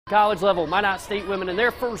College level, Minot State women in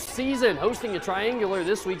their first season hosting a triangular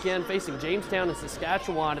this weekend, facing Jamestown and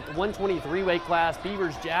Saskatchewan at the 123 weight class.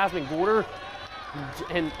 Beavers Jasmine Gorder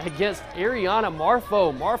and against Ariana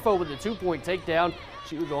Marfo with a 2-point takedown.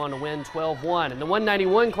 She would go on to win 12-1. In the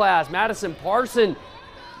 191 class, Madison Parson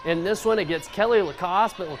in this one against Kelly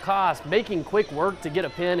Lacoste, but Lacoste making quick work to get a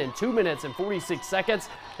pin in 2 minutes and 46 seconds.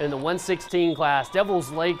 In the 116 class,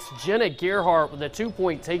 Devils Lake's Jenna Gerhardt with a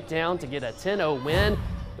 2-point takedown to get a 10-0 win.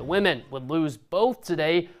 The women would lose both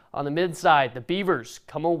today on the mid side. The Beavers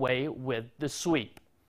come away with the sweep.